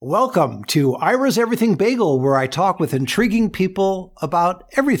Welcome to Ira's Everything Bagel, where I talk with intriguing people about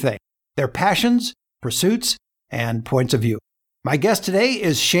everything, their passions, pursuits, and points of view. My guest today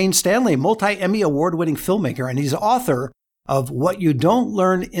is Shane Stanley, multi-Emmy award-winning filmmaker, and he's author of What You Don't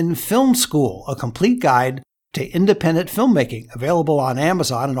Learn in Film School, a complete guide to independent filmmaking, available on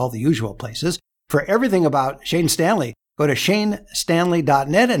Amazon and all the usual places. For everything about Shane Stanley, go to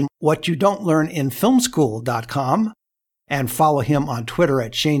shanestanley.net and whatyoudon'tlearninfilmschool.com. And follow him on Twitter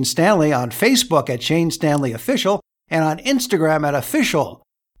at Shane Stanley, on Facebook at Shane Stanley Official, and on Instagram at Official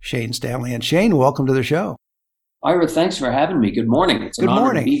Shane Stanley. And Shane, welcome to the show. Ira, thanks for having me. Good morning. It's an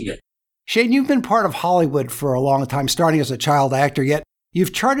honor to be here. Shane, you've been part of Hollywood for a long time, starting as a child actor, yet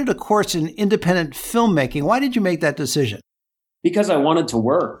you've charted a course in independent filmmaking. Why did you make that decision? Because I wanted to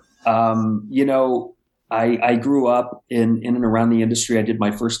work. I grew up in and around the industry. I did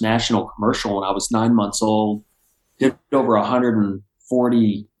my first national commercial when I was 9 months old. Did over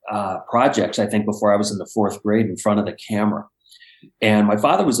 140 projects, I think, before I was in the fourth grade in front of the camera. And my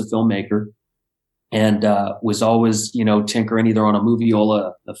father was a filmmaker and was always, tinkering either on a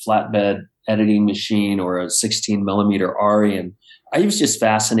Moviola, a flatbed editing machine, or a 16 millimeter ARRI. And I was just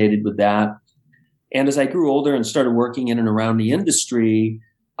fascinated with that. And as I grew older and started working in and around the industry,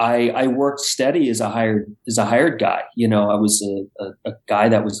 I worked steady as a hired guy. I was a guy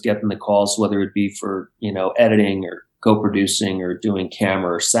that was getting the calls, whether it be for, editing or co-producing or doing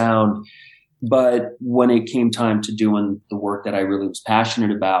camera or sound. But when it came time to doing the work that I really was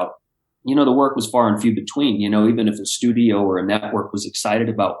passionate about, the work was far and few between. Even if a studio or a network was excited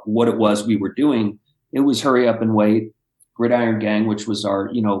about what it was we were doing, it was hurry up and wait. Gridiron Gang, which was our,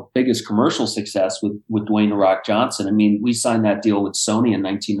 biggest commercial success with Dwayne "The Rock" Johnson. I mean, we signed that deal with Sony in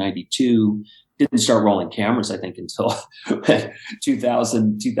 1992. Didn't start rolling cameras, I think, until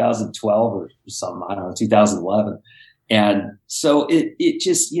 2012 or something. I don't know, 2011. And so it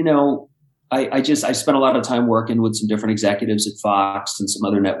just, I spent a lot of time working with some different executives at Fox and some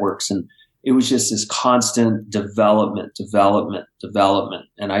other networks, and it was just this constant development.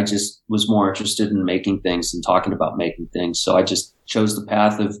 And I just was more interested in making things and talking about making things. So I just chose the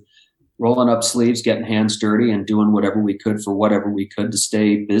path of rolling up sleeves, getting hands dirty, and doing whatever we could for whatever we could to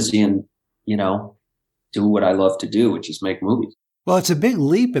stay busy and, do what I love to do, which is make movies. Well, it's a big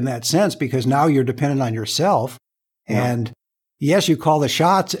leap in that sense, because now you're dependent on yourself. Yeah. And yes, you call the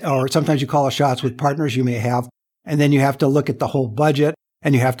shots, or sometimes you call the shots with partners you may have, and then you have to look at the whole budget.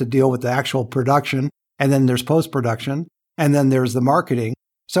 And you have to deal with the actual production, and then there's post-production, and then there's the marketing.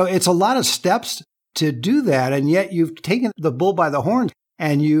 So it's a lot of steps to do that, and yet you've taken the bull by the horns,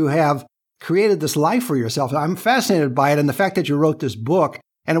 and you have created this life for yourself. I'm fascinated by it, and the fact that you wrote this book.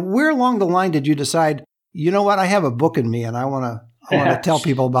 And where along the line did you decide, you know what, I have a book in me, and I want to tell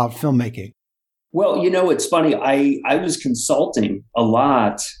people about filmmaking? Well, it's funny. I was consulting a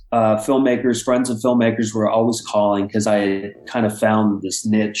lot. Filmmakers, friends of filmmakers were always calling because I had kind of found this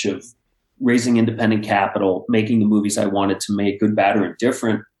niche of raising independent capital, making the movies I wanted to make, good, bad, or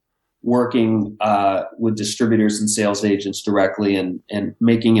indifferent, working with distributors and sales agents directly, and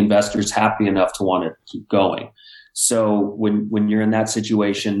making investors happy enough to want to keep going. So when you're in that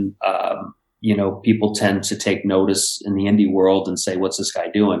situation, people tend to take notice in the indie world and say, what's this guy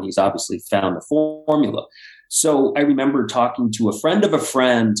doing? He's obviously found the formula. So I remember talking to a friend of a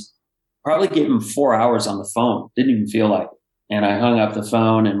friend, probably gave him 4 hours on the phone. Didn't even feel like it. And I hung up the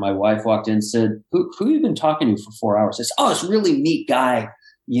phone, and my wife walked in and said, who have you been talking to for 4 hours? I said, this really neat guy.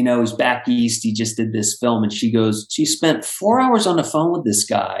 He's back east. He just did this film. And she goes, she spent 4 hours on the phone with this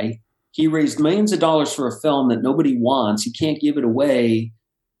guy. He raised millions of dollars for a film that nobody wants. He can't give it away.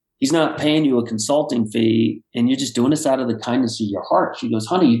 He's not paying you a consulting fee, and you're just doing this out of the kindness of your heart. She goes,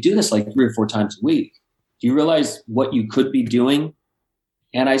 honey, you do this like 3 or 4 times a week. Do you realize what you could be doing?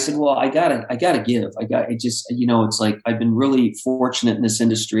 And I said, well, I gotta give. It's like, I've been really fortunate in this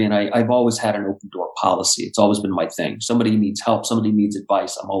industry, and I've always had an open door policy. It's always been my thing. Somebody needs help. Somebody needs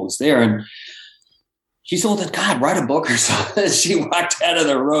advice. I'm always there. And she said, well, God, write a book or something. She walked out of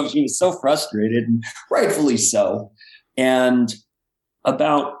the room. She was so frustrated, and rightfully so. And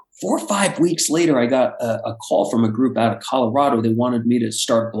about 4 or 5 weeks later, I got a call from a group out of Colorado. They wanted me to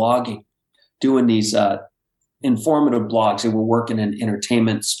start blogging, doing these informative blogs. They were working in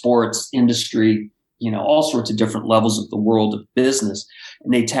entertainment, sports, industry, all sorts of different levels of the world of business.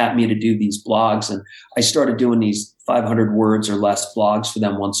 And they tapped me to do these blogs. And I started doing these 500 words or less blogs for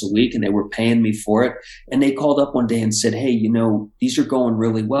them once a week, and they were paying me for it. And they called up one day and said, hey, these are going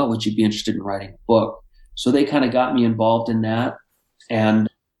really well. Would you be interested in writing a book? So they kind of got me involved in that. And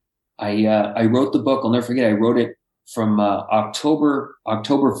I wrote the book. I'll never forget. I wrote it October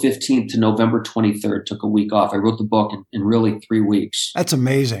 15th to November 23rd. Took a week off. I wrote the book in really 3 weeks. That's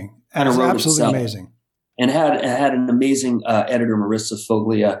amazing. That's absolutely amazing. And had an amazing editor, Marissa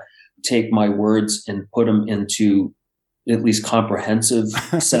Foglia, take my words and put them into at least comprehensive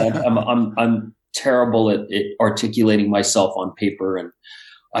set. I'm terrible at articulating myself on paper, and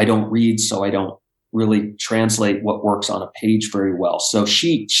I don't read, so I don't really translate what works on a page very well. So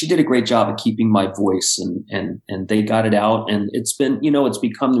she did a great job of keeping my voice, and they got it out. And it's been, it's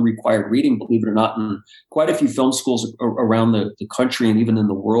become the required reading, believe it or not, in quite a few film schools around the country and even in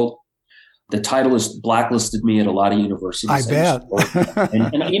the world. The title has blacklisted me at a lot of universities. I bet.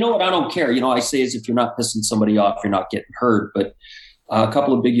 and you know what? I don't care. I say is if you're not pissing somebody off, you're not getting heard. But a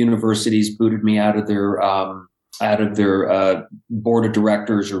couple of big universities booted me out of their board of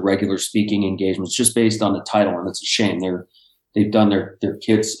directors or regular speaking engagements just based on the title, and it's a shame. They've done their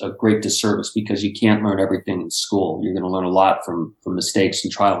kids a great disservice, because you can't learn everything in school. You're going to learn a lot from mistakes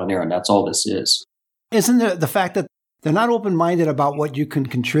and trial and error, and that's all this is. Isn't there the fact that they're not open-minded about what you can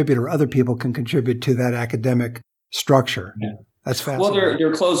contribute or other people can contribute to that academic structure? Yeah. That's fascinating. Well,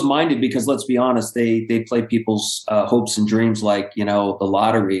 they're closed-minded because, let's be honest, they play people's hopes and dreams like, the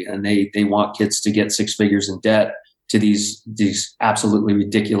lottery, and they want kids to get six figures in debt to these absolutely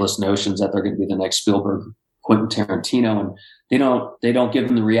ridiculous notions that they're going to be the next Spielberg, Quentin Tarantino, and they don't give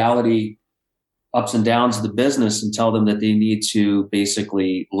them the reality ups and downs of the business and tell them that they need to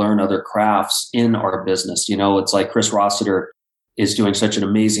basically learn other crafts in our business. It's like Chris Rossiter is doing such an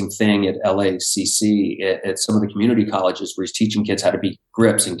amazing thing at LACC at some of the community colleges, where he's teaching kids how to be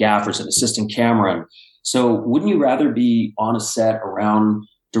grips and gaffers and assistant camera. And so wouldn't you rather be on a set around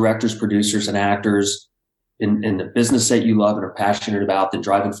directors, producers, and actors in the business that you love and are passionate about than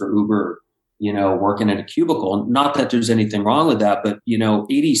driving for Uber, working in a cubicle? Not that there's anything wrong with that, but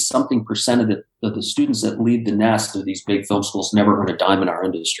 80-something% of the students that leave the nest of these big film schools never earn a dime in our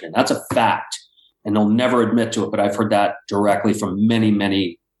industry. And that's a fact. And they'll never admit to it, but I've heard that directly from many,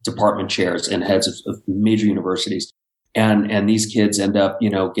 many department chairs and heads of major universities. And these kids end up,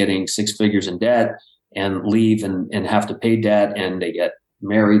 getting six figures in debt and leave and have to pay debt, and they get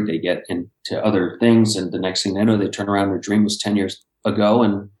married, they get into other things. And the next thing they know, they turn around, their dream was 10 years ago,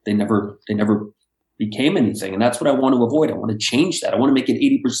 and they never became anything. And that's what I want to avoid. I want to change that. I want to make it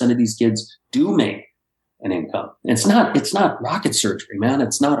 80% of these kids do make an income. It's not rocket surgery, man.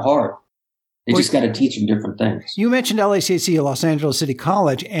 It's not hard. They just got to teach them different things. You mentioned LACC, Los Angeles City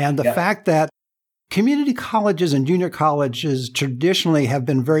College, and the fact that community colleges and junior colleges traditionally have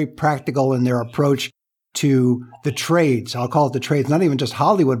been very practical in their approach to the trades. I'll call it the trades, not even just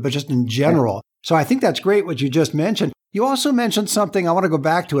Hollywood, but just in general. Yeah. So I think that's great what you just mentioned. You also mentioned something, I want to go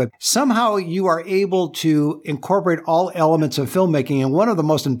back to it. Somehow you are able to incorporate all elements of filmmaking. And one of the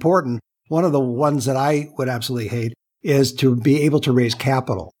most important, one of the ones that I would absolutely hate, is to be able to raise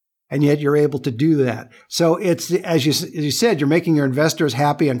capital. And yet you're able to do that. So it's, as you said, you're making your investors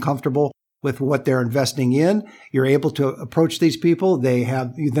happy and comfortable with what they're investing in. You're able to approach these people.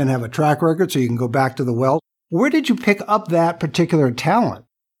 You then have a track record, so you can go back to the well. Where did you pick up that particular talent?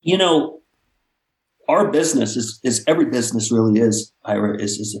 Our business is every business really is, Ira,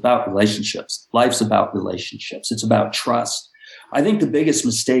 is about relationships. Life's about relationships. It's about trust. I think the biggest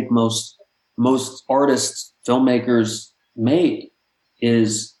mistake most artists, filmmakers make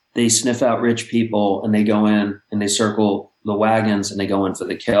is they sniff out rich people and they go in and they circle the wagons and they go in for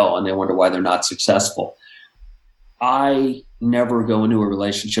the kill and they wonder why they're not successful. I never go into a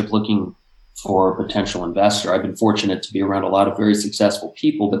relationship looking for a potential investor. I've been fortunate to be around a lot of very successful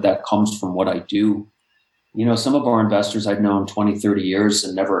people, but that comes from what I do. Some of our investors I've known 20, 30 years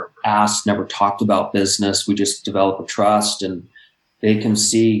and never asked, never talked about business. We just develop a trust, and they can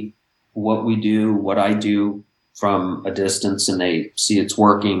see what we do, what I do from a distance, and they see it's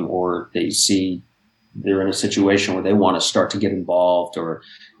working, or they see they're in a situation where they want to start to get involved, or,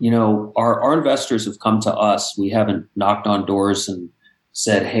 our investors have come to us. We haven't knocked on doors and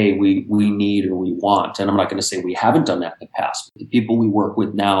said, hey, we need or we want. And I'm not going to say we haven't done that in the past. The people we work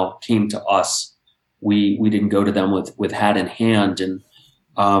with now came to us. We didn't go to them with hat in hand. And,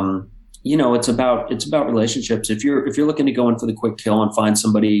 it's about relationships. If you're looking to go in for the quick kill and find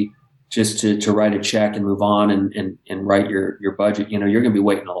somebody just to write a check and move on and write your budget, you're going to be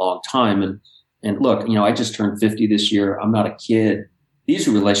waiting a long time. And look, I just turned 50 this year. I'm not a kid. These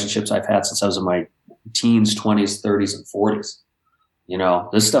are relationships I've had since I was in my teens, 20s, 30s, and 40s.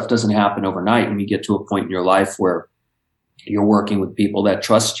 This stuff doesn't happen overnight. And you get to a point in your life where you're working with people that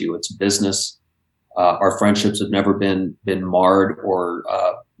trust you. It's business. Our friendships have never been marred or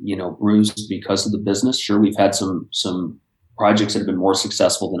bruised because of the business. Sure, we've had some projects that have been more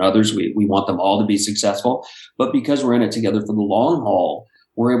successful than others. We want them all to be successful, but because we're in it together for the long haul,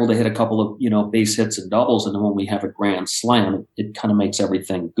 we're able to hit a couple of, base hits and doubles. And then when we have a grand slam, it kind of makes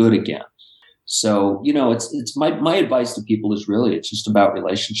everything good again. So, it's my advice to people is really, it's just about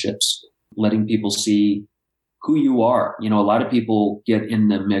relationships, letting people see who you are. A lot of people get in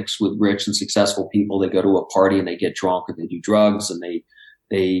the mix with rich and successful people. They go to a party and they get drunk or they do drugs and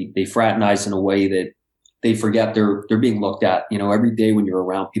they fraternize in a way that they forget they're being looked at. Every day when you're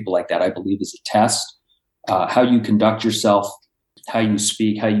around people like that, I believe is a test. How you conduct yourself, how you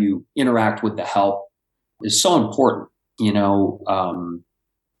speak, how you interact with the help is so important.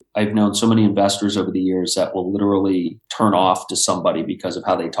 I've known so many investors over the years that will literally turn off to somebody because of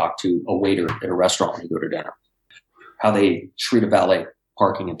how they talk to a waiter at a restaurant when they go to dinner, how they treat a valet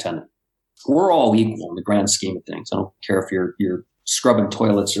parking attendant. We're all equal in the grand scheme of things. I don't care if you're scrubbing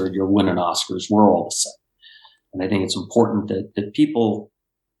toilets or you're winning Oscars. We're all the same. And I think it's important that people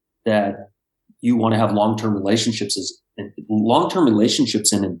that you want to have long-term relationships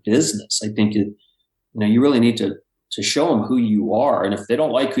in business. I think you really need to show them who you are. And if they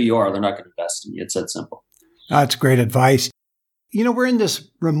don't like who you are, they're not going to invest in you. It's that simple. That's great advice. We're in this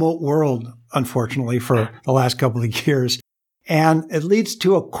remote world, unfortunately, for the last couple of years. And it leads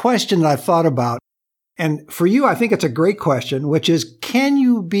to a question that I've thought about. And for you, I think it's a great question, which is, can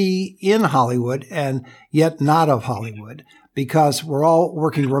you be in Hollywood and yet not of Hollywood? Because we're all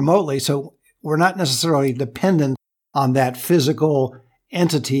working remotely, so we're not necessarily dependent on that physical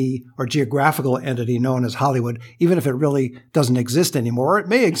entity or geographical entity known as Hollywood, even if it really doesn't exist anymore. It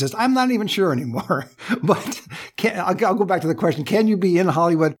may exist. I'm not even sure anymore. But I'll go back to the question, can you be in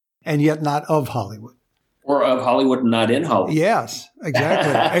Hollywood and yet not of Hollywood? Or of Hollywood and not in Hollywood. Yes,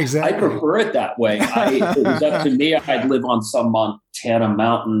 exactly. I prefer it that way. If it was up to me, I'd live on some Montana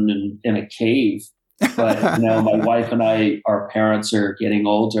mountain in a cave. But, my wife and our parents are getting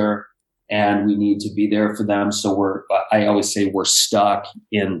older and we need to be there for them. So I always say we're stuck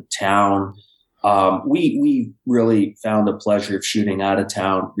in town. We really found a pleasure of shooting out of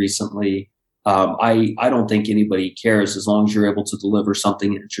town recently. I don't think anybody cares as long as you're able to deliver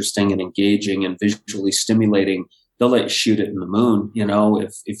something interesting and engaging and visually stimulating. They'll let you shoot it in the moon,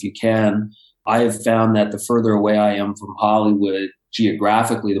 if you can. I have found that the further away I am from Hollywood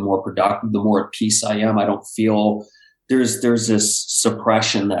geographically, the more productive, the more at peace I am. I don't feel there's this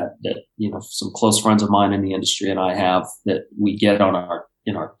suppression that some close friends of mine in the industry and I have, that we get in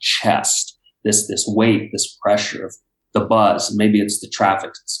our chest, this weight, this pressure of the buzz. Maybe it's the traffic,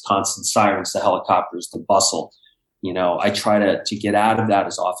 it's constant sirens, the helicopters, the bustle. I try to get out of that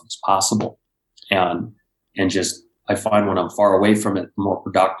as often as possible. And just, I find when I'm far away from it, the more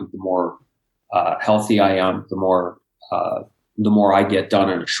productive, the more healthy I am, the more I get done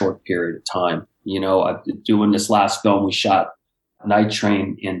in a short period of time. I've been doing this last film. We shot Night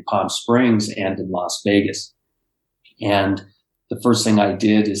Train in Palm Springs and in Las Vegas. And the first thing I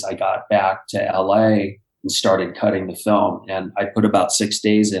did is I got back to LA and started cutting the film. And I put about 6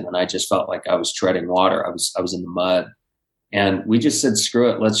 days in and I just felt like I was treading water. I was in the mud. And we just said, screw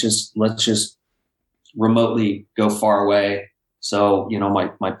it. Let's just remotely go far away. So,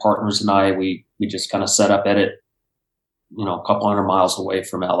 my partners and I, we just kind of set up edit, a couple hundred miles away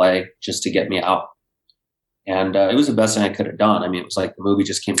from LA just to get me out. And it was the best thing I could have done. I mean, it was like the movie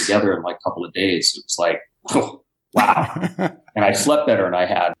just came together in like a couple of days. It was like, oh, wow. And I slept better than I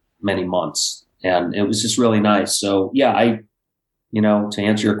had many months. And it was just really nice. So yeah, to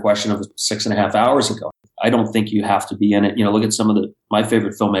answer your question of 6.5 hours ago, I don't think you have to be in it. Look at some of my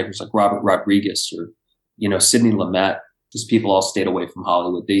favorite filmmakers like Robert Rodriguez or, Sidney Lumet. These people all stayed away from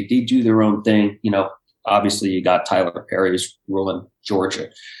Hollywood. They do their own thing. Obviously you got Tyler Perry who's ruling Georgia.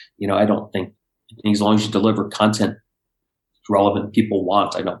 I don't think, as long as you deliver content relevant people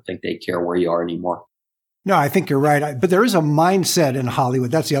want, I don't think they care where you are anymore. No, I think you're right. But there is a mindset in Hollywood.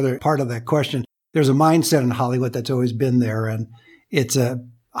 That's the other part of that question. There's a mindset in Hollywood that's always been there, and it's a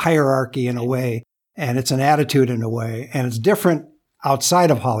hierarchy in a way, and it's an attitude in a way, and it's different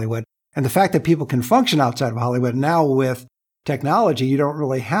outside of Hollywood. And the fact that people can function outside of Hollywood now with technology, you don't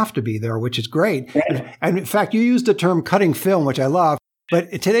really have to be there, which is great. And in fact, you used the term cutting film, which I love.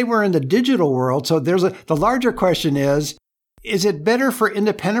 But today we're in the digital world. So the larger question is it better for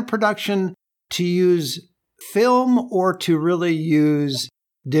independent production to use film or to really use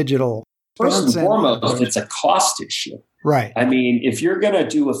digital? First and foremost, it's a cost issue. Right. I mean, if you're going to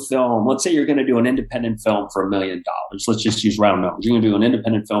do a film, let's say you're going to do an independent film for $1 million. Let's just use round numbers. You're going to do an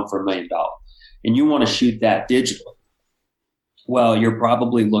independent film for $1 million and you want to shoot that digitally. Well, you're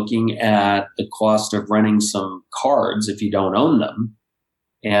probably looking at the cost of renting some cards if you don't own them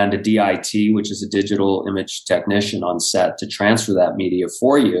and a DIT, which is a digital image technician on set to transfer that media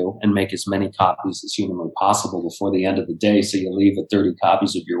for you and make as many copies as humanly possible before the end of the day. So you leave with 30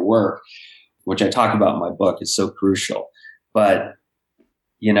 copies of your work, which I talk about in my book, is so crucial. But,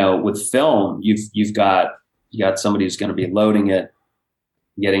 with film, you've got somebody who's going to be loading it,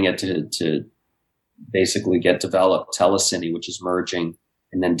 getting it to basically get developed, telecine, which is merging,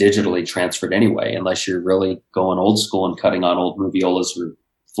 and then digitally transferred anyway, unless you're really going old school and cutting on old moviolas or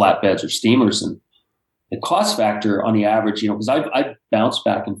flatbeds or steamers. And the cost factor on the average, because I've bounced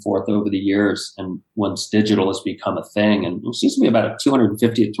back and forth over the years, and once digital has become a thing, and it seems to be about a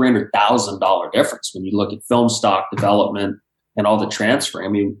 $250,000 to $300,000 difference when you look at film stock development and all the transferring. I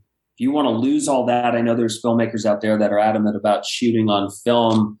mean, if you want to lose all that, I know there's filmmakers out there that are adamant about shooting on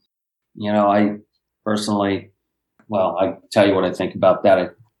film. I personally, I tell you what I think about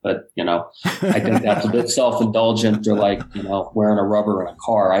that. But, I think that's a bit self-indulgent, or like, wearing a rubber in a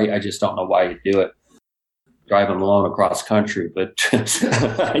car. I just don't know why you do it. Driving alone across country. But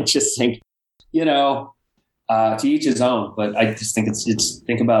I just think, to each his own. But I just think it's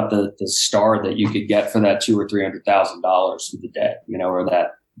think about the star that you could get for that $200,000 or $300,000 for the day, or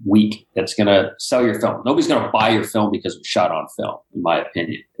that week that's going to sell your film. Nobody's going to buy your film because it was shot on film, in my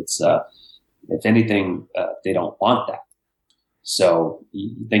opinion. It's, if anything, they don't want that. So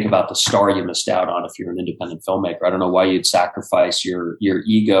you think about the star you missed out on if you're an independent filmmaker. I don't know why you'd sacrifice your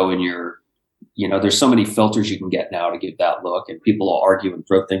ego and your, there's so many filters you can get now to give that look, and people will argue and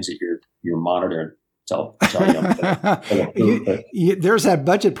throw things at your monitor and tell you. There's that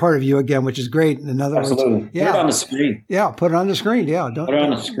budget part of you again, which is great. In other words, put it on the screen. Yeah, put it on the screen. Yeah, put it on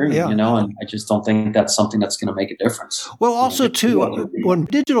the screen. Yeah. And I just don't think that's something that's going to make a difference. Well, also too, when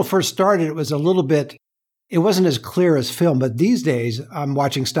digital first started, it was a little bit. It wasn't as clear as film, but these days I'm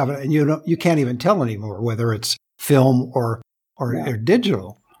watching stuff and you can't even tell anymore whether it's film or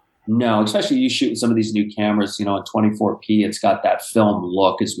digital. No, especially you shoot some of these new cameras, in 24p, it's got that film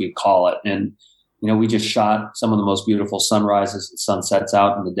look, as we call it. And, we just shot some of the most beautiful sunrises and sunsets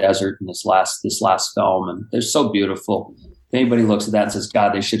out in the desert in this last film. And they're so beautiful. If anybody looks at that and says,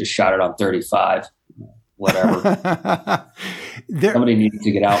 God, they should have shot it on 35, whatever. Somebody needs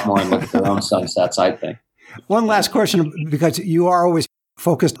to get out more and look at their own sunsets, I think. One last question, because you are always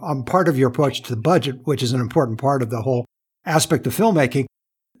focused on part of your approach to the budget, which is an important part of the whole aspect of filmmaking.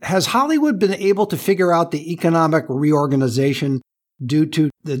 Has Hollywood been able to figure out the economic reorganization due to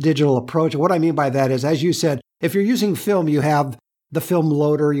the digital approach? What I mean by that is, as you said, if you're using film, you have the film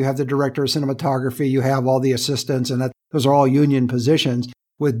loader, you have the director of cinematography, you have all the assistants, and those are all union positions.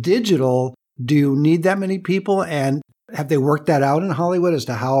 With digital, do you need that many people? And have they worked that out in Hollywood as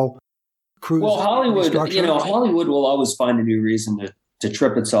to how crews? Well, Hollywood will always find a new reason to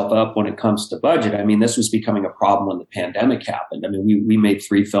trip itself up when it comes to budget. I mean, this was becoming a problem when the pandemic happened. I mean, we made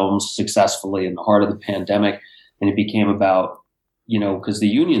 3 films successfully in the heart of the pandemic, and it became about, because the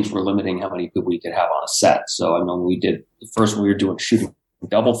unions were limiting how many people we could have on a set. So, I mean, we were doing shooting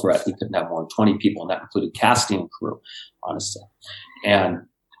Double Threat, we couldn't have more than 20 people, and that included casting and crew on a set. And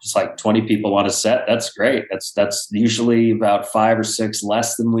it's like 20 people on a set. That's great. That's usually about 5 or 6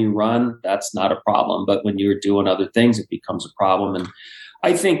 less than we run. That's not a problem. But when you're doing other things, it becomes a problem. And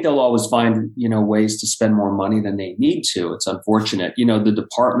I think they'll always find, ways to spend more money than they need to. It's unfortunate. The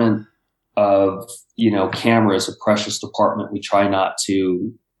department of, camera is a precious department. We try not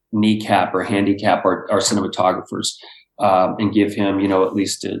to kneecap or handicap our cinematographers, and give him, at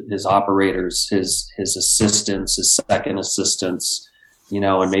least his operators, his assistants, his second assistants,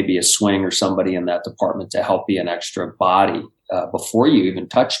 and maybe a swing or somebody in that department to help be an extra body before you even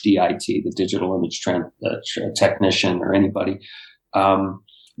touch DIT, the digital image technician, or anybody.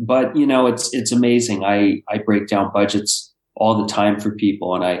 But it's amazing. I break down budgets all the time for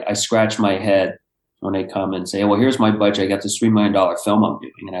people, and I scratch my head when they come and say, well, here's my budget. I got this $3 million film I'm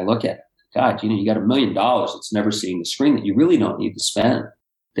doing. And I look at it. God, you got $1 million that's never seeing the screen that you really don't need to spend,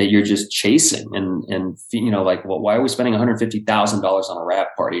 that you're just chasing. And why are we spending $150,000 on a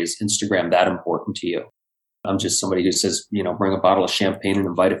wrap party? Is Instagram that important to you? I'm just somebody who says, bring a bottle of champagne and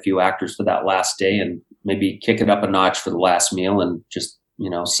invite a few actors for that last day, and maybe kick it up a notch for the last meal, and just,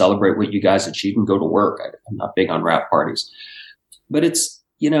 celebrate what you guys achieve and go to work. I'm not big on wrap parties, but it's,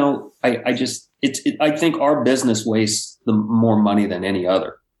 I think our business wastes more money than any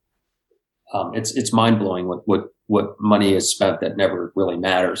other. It's mind blowing what money is spent that never really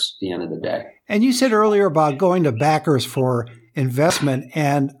matters at the end of the day. And you said earlier about going to backers for investment,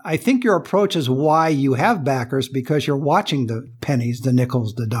 and I think your approach is why you have backers, because you're watching the pennies, the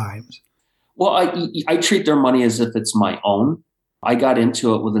nickels, the dimes. Well, I treat their money as if it's my own. I got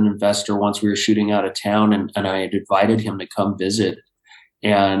into it with an investor once. We were shooting out of town, and I had invited him to come visit.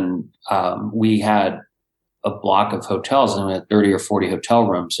 And we had a block of hotels, and we had 30 or 40 hotel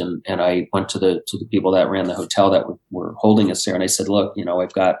rooms. And I went to the people that ran the hotel that were holding us there. And I said, look,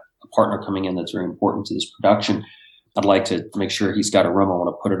 I've got a partner coming in that's very important to this production. I'd like to make sure he's got a room. I want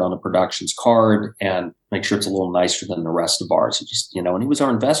to put it on the production's card and make sure it's a little nicer than the rest of ours. And he was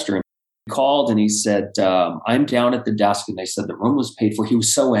our investor. And he called and he said, I'm down at the desk. And they said the room was paid for. He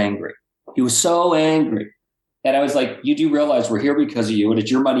was so angry. He was so angry. And I was like, you do realize we're here because of you, and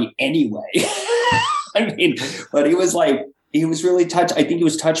it's your money anyway. But he was really touched. I think he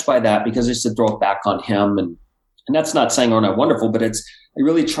was touched by that because I said, throw it back on him. And that's not saying we're not wonderful, but I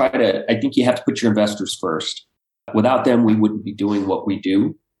really I think you have to put your investors first. Without them, we wouldn't be doing what we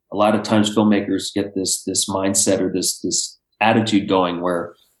do. A lot of times filmmakers get this mindset or this attitude going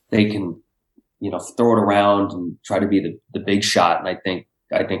where they can, throw it around and try to be the big shot. And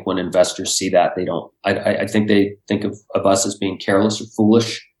I think when investors see that, they don't, I think they think of us as being careless or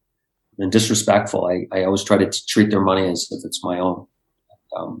foolish and disrespectful. I always try to treat their money as if it's my own.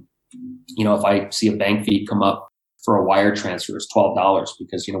 If I see a bank fee come up for a wire transfer, it's $12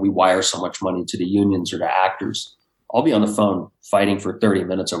 because, we wire so much money to the unions or to actors. I'll be on the phone fighting for 30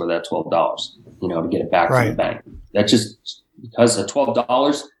 minutes over that $12, to get it back from the bank. That's just because the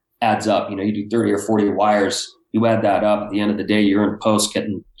 $12 adds up. You do 30 or 40 wires, you add that up. At the end of the day, you're in post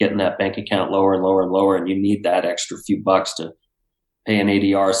getting that bank account lower and lower and lower, and you need that extra few bucks to pay an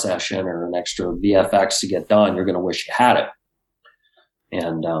ADR session or an extra VFX to get done. You're going to wish you had it.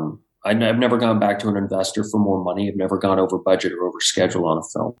 And I've never gone back to an investor for more money. I've never gone over budget or over schedule on a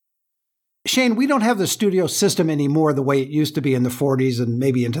film. Shane, we don't have the studio system anymore the way it used to be in the 40s and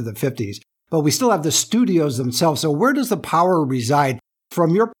maybe into the 50s, but we still have the studios themselves. So where does the power reside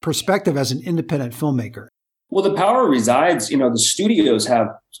from your perspective as an independent filmmaker? Well, the power resides, the studios have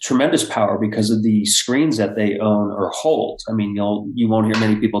tremendous power because of the screens that they own or hold. I mean, you won't hear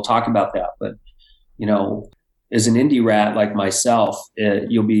many people talk about that, but, as an indie rat like myself,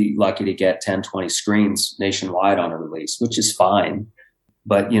 you'll be lucky to get 10, 20 screens nationwide on a release, which is fine.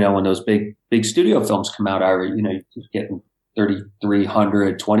 But, when those big studio films come out, you're getting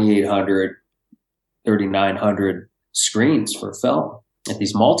 3,300, 2,800, 3,900 screens for a film at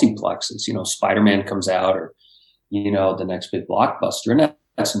these multiplexes. Spider-Man comes out or, the next big blockbuster. And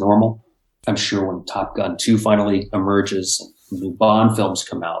that's normal. I'm sure when Top Gun 2 finally emerges and new Bond films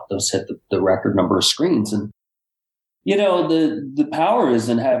come out, those hit the record number of screens. And, the power is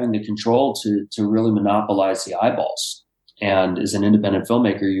in having the control to really monopolize the eyeballs. And as an independent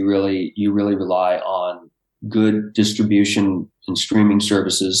filmmaker, you really rely on good distribution and streaming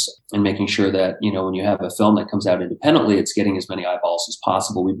services and making sure that, when you have a film that comes out independently, it's getting as many eyeballs as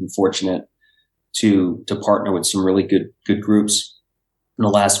possible. We've been fortunate to partner with some really good groups in the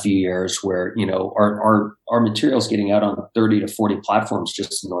last few years where, our material is getting out on 30 to 40 platforms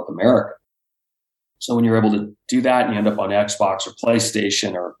just in North America. So when you're able to do that and you end up on Xbox or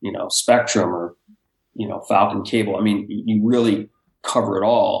PlayStation or, Spectrum or, Falcon Cable, I mean, you really cover it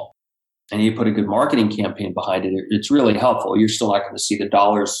all and you put a good marketing campaign behind it. It's really helpful. You're still not going to see the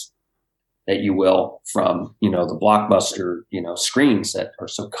dollars that you will from, the blockbuster, screens that are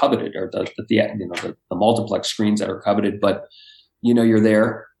so coveted or the multiplex screens that are coveted, but, you're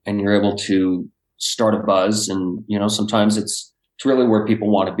there and you're able to start a buzz and, sometimes it's really where people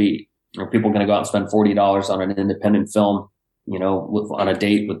want to be. Are people going to go out and spend $40 on an independent film, on a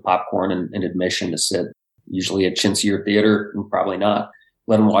date with popcorn and admission to sit usually at chintzier theater? And probably not.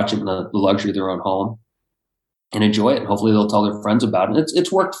 Let them watch it in the luxury of their own home and enjoy it. And hopefully they'll tell their friends about it.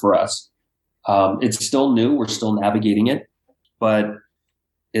 It's worked for us. It's still new. We're still navigating it, but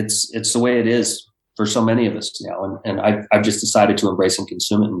it's the way it is for so many of us now. And I've just decided to embrace and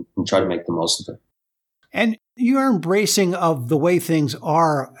consume it and try to make the most of it. And your embracing of the way things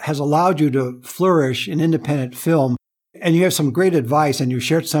are has allowed you to flourish in independent film. And you have some great advice, and you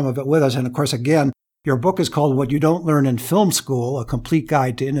shared some of it with us. And of course, again, your book is called What You Don't Learn in Film School, A Complete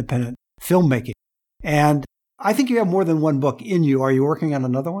Guide to Independent Filmmaking. And I think you have more than one book in you. Are you working on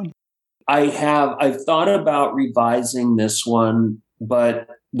another one? I have. I've thought about revising this one, but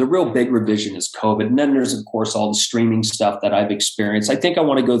the real big revision is COVID. And then there's, of course, all the streaming stuff that I've experienced. I think I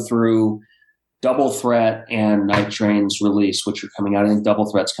want to go through Double Threat and Night Train's release, which are coming out. I think Double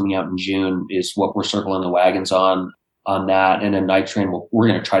Threat's coming out in June is what we're circling the wagons on that. And then Night Train, we're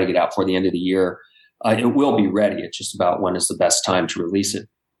going to try to get out before the end of the year. It will be ready. It's just about when is the best time to release it.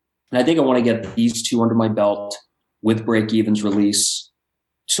 And I think I want to get these two under my belt with Break Even's release.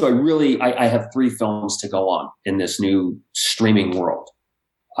 So I have 3 films to go on in this new streaming world.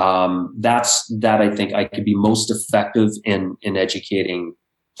 That I think I could be most effective in educating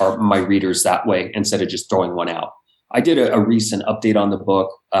my readers that way instead of just throwing one out. I did a recent update on the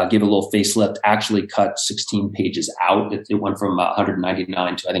book, gave a little facelift, actually cut 16 pages out. It went from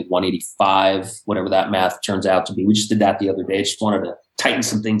 199 to I think 185, whatever that math turns out to be. We just did that the other day. Just wanted to tighten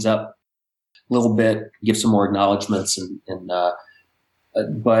some things up a little bit, give some more acknowledgments,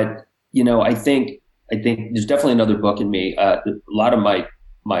 but I think there's definitely another book in me. A lot of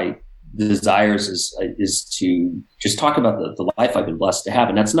my desires is to just talk about the life I've been blessed to have,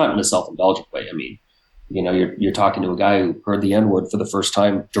 and that's not in a self-indulgent way. I mean, you're talking to a guy who heard the N-word for the first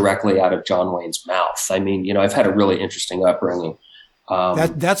time directly out of John Wayne's mouth. I mean, I've had a really interesting upbringing.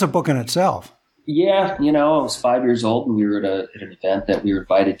 That's a book in itself. Yeah, I was 5 years old and we were at an event that we were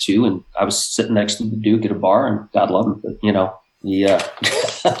invited to, and I was sitting next to the Duke at a bar, and God love him, but I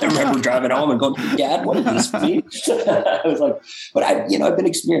remember driving home and going, Dad, what does this mean? I was like, but I've been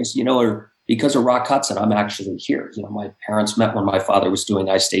experienced, or because of Rock Hudson, I'm actually here. My parents met when my father was doing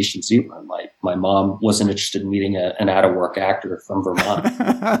Ice Station Zebra. My mom wasn't interested in meeting an out-of-work actor from Vermont.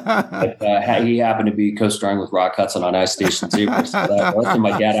 But, he happened to be co-starring with Rock Hudson on Ice Station Zebra. So that was, and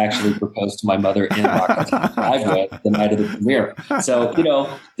my dad actually proposed to my mother in Rock Hudson's driveway the night of the premiere. So,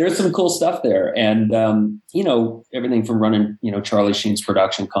 there's some cool stuff there. And, everything from running, Charlie Sheen's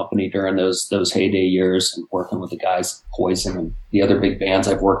production company during those heyday years, and working with the guys at Poison and the other big bands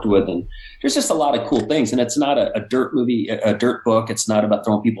I've worked with. And there's just a lot of cool things. And it's not a dirt movie, a dirt book. It's not about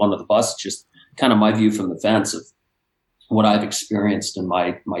throwing people under the bus. It's just kind of my view from the fence of what I've experienced in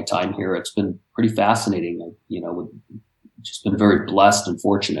my time here. It's been pretty fascinating. Just been very blessed and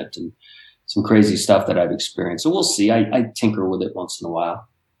fortunate, and some crazy stuff that I've experienced. So we'll see. I tinker with it once in a while.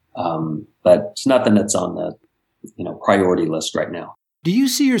 But it's nothing that's on the, priority list right now. Do you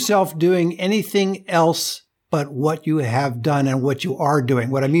see yourself doing anything else but what you have done and what you are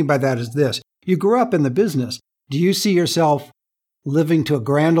doing? What I mean by that is this. You grew up in the business. Do you see yourself living to a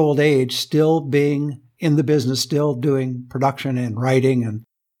grand old age, still being in the business, still doing production and writing and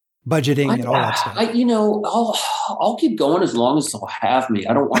budgeting and all that stuff? I'll keep going as long as they'll have me.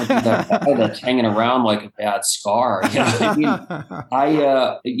 I don't want to be that guy that's hanging around like a bad scar.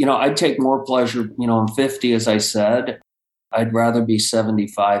 I take more pleasure, I'm 50, as I said. I'd rather be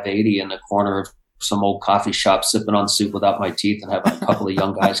 75, 80 in the corner of some old coffee shop sipping on soup without my teeth, and having a couple of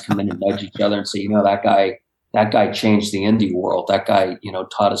young guys come in and nudge each other and say, that guy changed the indie world. That guy,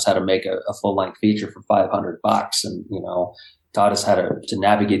 taught us how to make a full-length feature for $500 and, taught us how to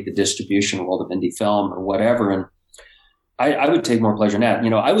navigate the distribution world of indie film or whatever. And I would take more pleasure in that.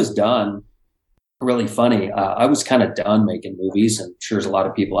 I was done. Really funny. I was kind of done making movies, and sure there's a lot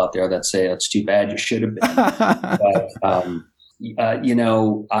of people out there that say it's too bad, you should have been. But,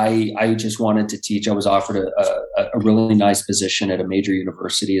 I just wanted to teach. I was offered a really nice position at a major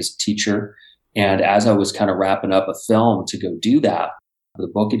university as a teacher. And as I was kind of wrapping up a film to go do that, the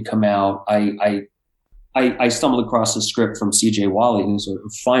book had come out. I stumbled across a script from C.J. Wally, who's a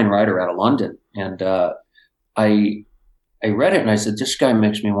fine writer out of London. And I read it and I said, this guy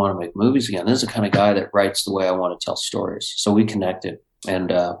makes me want to make movies again. This is the kind of guy that writes the way I want to tell stories. So we connected,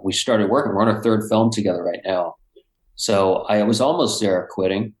 and we started working. We're on our third film together right now. So I was almost there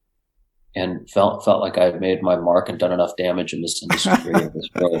quitting, and felt like I had made my mark and done enough damage in this industry in this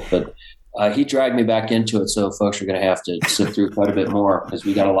world. But he dragged me back into it. So folks are going to have to sit through quite a bit more, because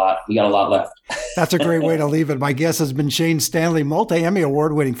we got a lot left. That's a great way to leave it. My guest has been Shane Stanley, multi-Emmy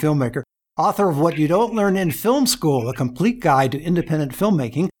award-winning filmmaker, author of What You Don't Learn in Film School, a complete guide to independent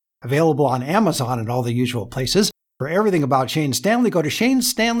filmmaking, available on Amazon and all the usual places. For everything about Shane Stanley, go to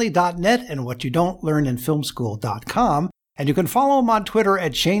shanestanley.net and whatyoudon'tlearninfilmschool.com. And you can follow him on Twitter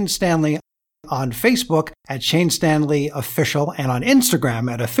at Shane Stanley, on Facebook at Shane Stanley Official, and on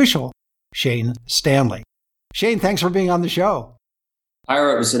Instagram at Official Shane Stanley. Shane, thanks for being on the show.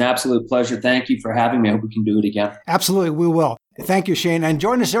 Ira, it was an absolute pleasure. Thank you for having me. I hope we can do it again. Absolutely, we will. Thank you, Shane. And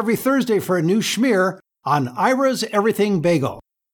join us every Thursday for a new schmear on Ira's Everything Bagel.